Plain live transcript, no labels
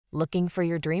Looking for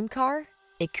your dream car?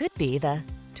 It could be the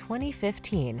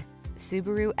 2015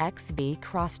 Subaru XV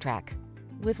Crosstrek.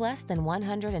 With less than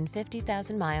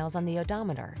 150,000 miles on the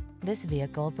odometer, this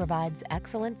vehicle provides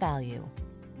excellent value.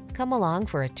 Come along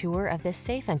for a tour of this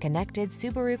safe and connected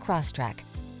Subaru Crosstrek.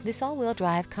 This all-wheel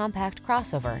drive compact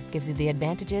crossover gives you the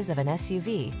advantages of an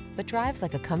SUV, but drives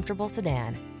like a comfortable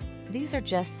sedan. These are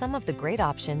just some of the great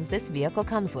options this vehicle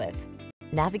comes with: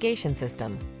 navigation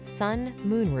system, sun,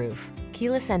 moon roof,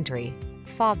 keyless entry,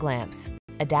 fog lamps,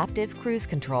 adaptive cruise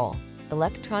control,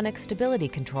 electronic stability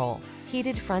control,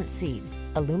 heated front seat,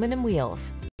 aluminum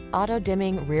wheels,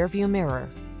 auto-dimming rear-view mirror,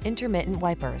 intermittent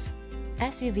wipers.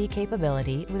 SUV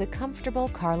capability with a comfortable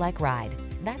car-like ride.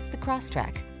 That's the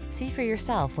Crosstrek. See for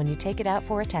yourself when you take it out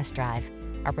for a test drive.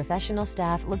 Our professional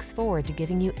staff looks forward to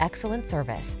giving you excellent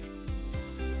service.